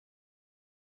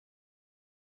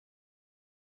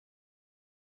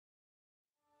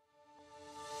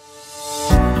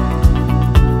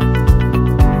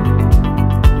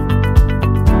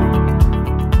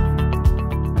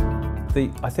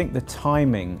I think the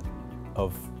timing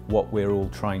of what we're all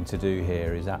trying to do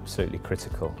here is absolutely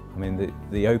critical. I mean,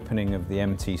 the opening of the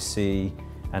MTC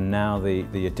and now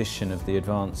the addition of the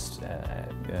Advanced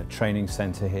Training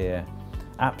Centre here,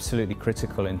 absolutely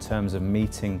critical in terms of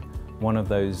meeting one of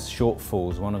those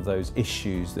shortfalls, one of those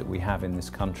issues that we have in this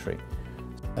country.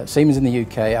 Siemens in the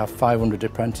UK have 500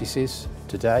 apprentices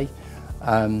today,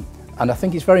 and I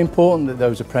think it's very important that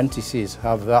those apprentices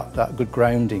have that good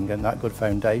grounding and that good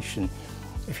foundation.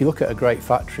 If you look at a great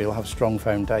factory, it'll have strong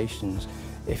foundations.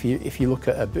 If you look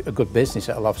at a good business,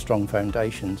 it'll have strong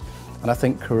foundations. And I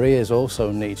think careers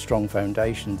also need strong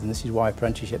foundations, and this is why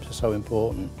apprenticeships are so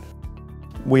important.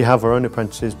 We have our own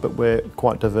apprentices, but we're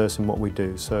quite diverse in what we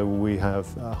do. So we have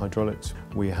hydraulics,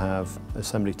 we have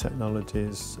assembly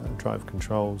technologies, drive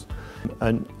controls,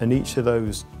 and each of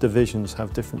those divisions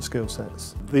have different skill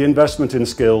sets. The investment in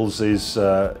skills is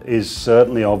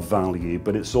certainly of value,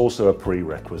 but it's also a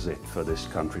prerequisite for this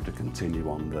country to continue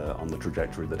on the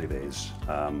trajectory that it is.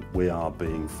 We are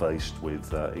being faced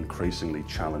with increasingly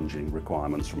challenging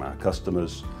requirements from our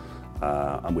customers.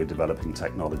 And we're developing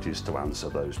technologies to answer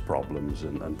those problems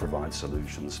and provide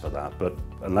solutions for that. But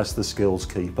unless the skills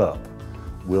keep up,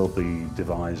 we'll be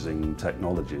devising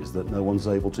technologies that no one's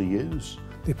able to use.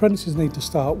 The apprentices need to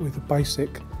start with the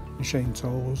basic machine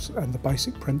tools and the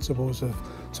basic principles of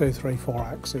 2, 3, 4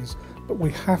 axes, but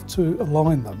we have to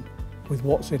align them with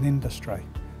what's in industry.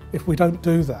 If we don't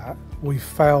do that, we've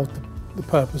failed the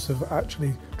purpose of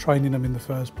actually training them in the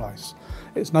first place.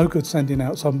 It's no good sending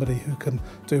out somebody who can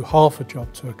do half a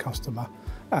job to a customer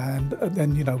and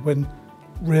then, you know, when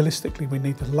realistically we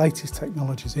need the latest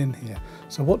technologies in here.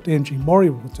 So what DMG Mori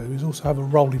will do is also have a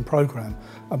rolling programme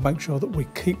and make sure that we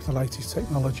keep the latest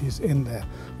technologies in there.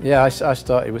 Yeah, I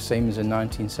started with Siemens in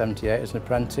 1978 as an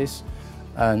apprentice,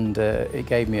 and it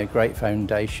gave me a great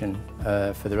foundation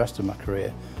for the rest of my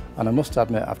career. And I must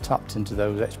admit, I've tapped into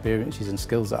those experiences and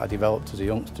skills that I developed as a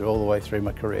youngster all the way through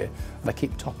my career, and I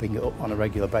keep topping it up on a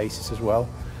regular basis as well.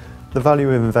 The value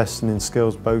of investing in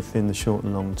skills both in the short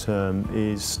and long term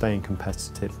is staying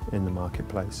competitive in the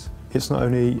marketplace. It's not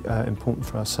only important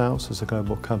for ourselves as a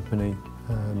global company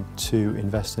to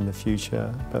invest in the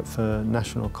future, but for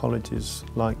national colleges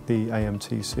like the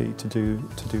AMTC to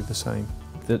do the same.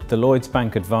 The Lloyds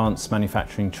Bank Advanced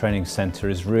Manufacturing Training Centre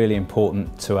is really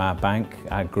important to our bank,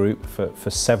 our group, for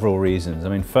several reasons. I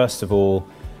mean, first of all,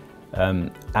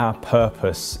 our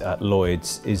purpose at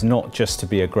Lloyds is not just to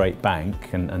be a great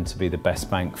bank and to be the best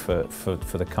bank for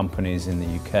the companies in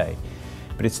the UK,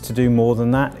 but it's to do more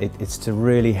than that. It's to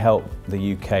really help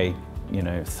the UK, you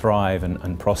know, thrive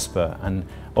and prosper. And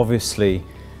obviously,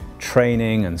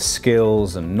 training and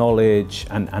skills and knowledge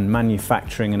and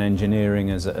manufacturing and engineering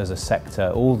as a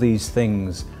sector, all these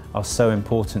things are so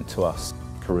important to us.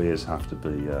 Careers have to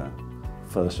be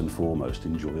first and foremost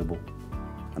enjoyable,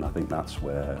 and I think that's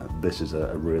where this is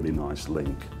a really nice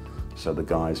link. So the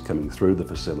guys coming through the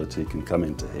facility can come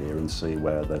into here and see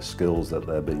where their skills that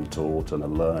they're being taught and are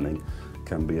learning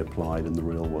can be applied in the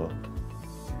real world.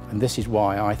 And this is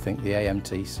why I think the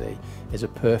AMTC is a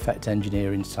perfect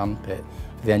engineering sandpit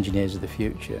for the engineers of the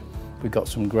future. We've got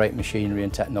some great machinery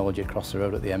and technology across the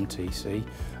road at the MTC,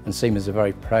 and Siemens are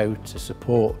very proud to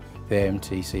support the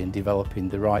AMTC in developing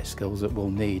the right skills that we'll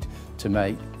need to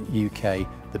make UK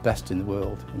the best in the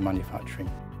world in manufacturing.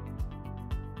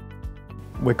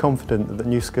 We're confident that the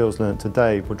new skills learnt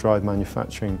today will drive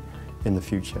manufacturing in the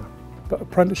future. But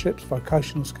apprenticeships,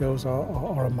 vocational skills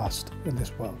are a must in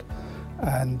this world.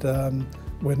 And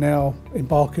we're now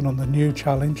embarking on the new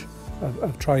challenge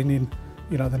of training,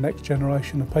 you know, the next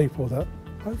generation of people that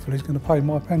hopefully is going to pay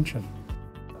my pension.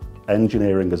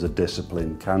 Engineering as a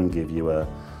discipline can give you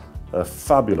a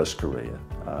fabulous career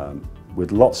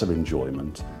with lots of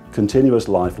enjoyment, continuous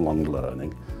lifelong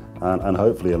learning, and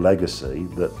hopefully a legacy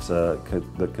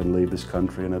that can leave this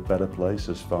country in a better place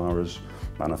as far as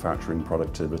manufacturing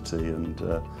productivity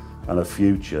and a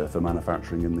future for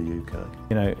manufacturing in the UK.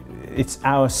 You know, it's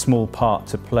our small part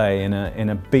to play in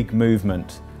a big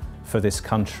movement for this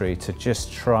country to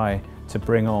just try to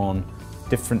bring on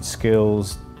different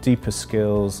skills, deeper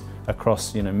skills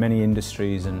across, you know, many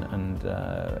industries and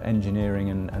engineering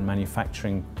and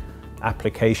manufacturing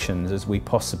applications as we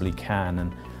possibly can,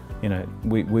 and you know,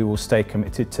 we will stay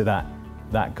committed to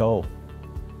that goal.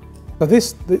 So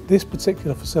this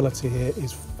particular facility here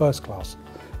is first class.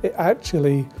 It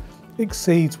actually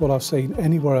exceeds what I've seen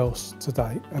anywhere else to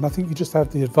date, and I think you just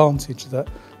have the advantage that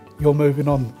you're moving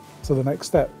on to the next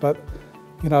step. But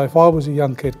you know, if I was a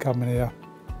young kid coming here,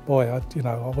 boy, I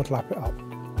would lap it up.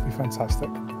 It'd be fantastic.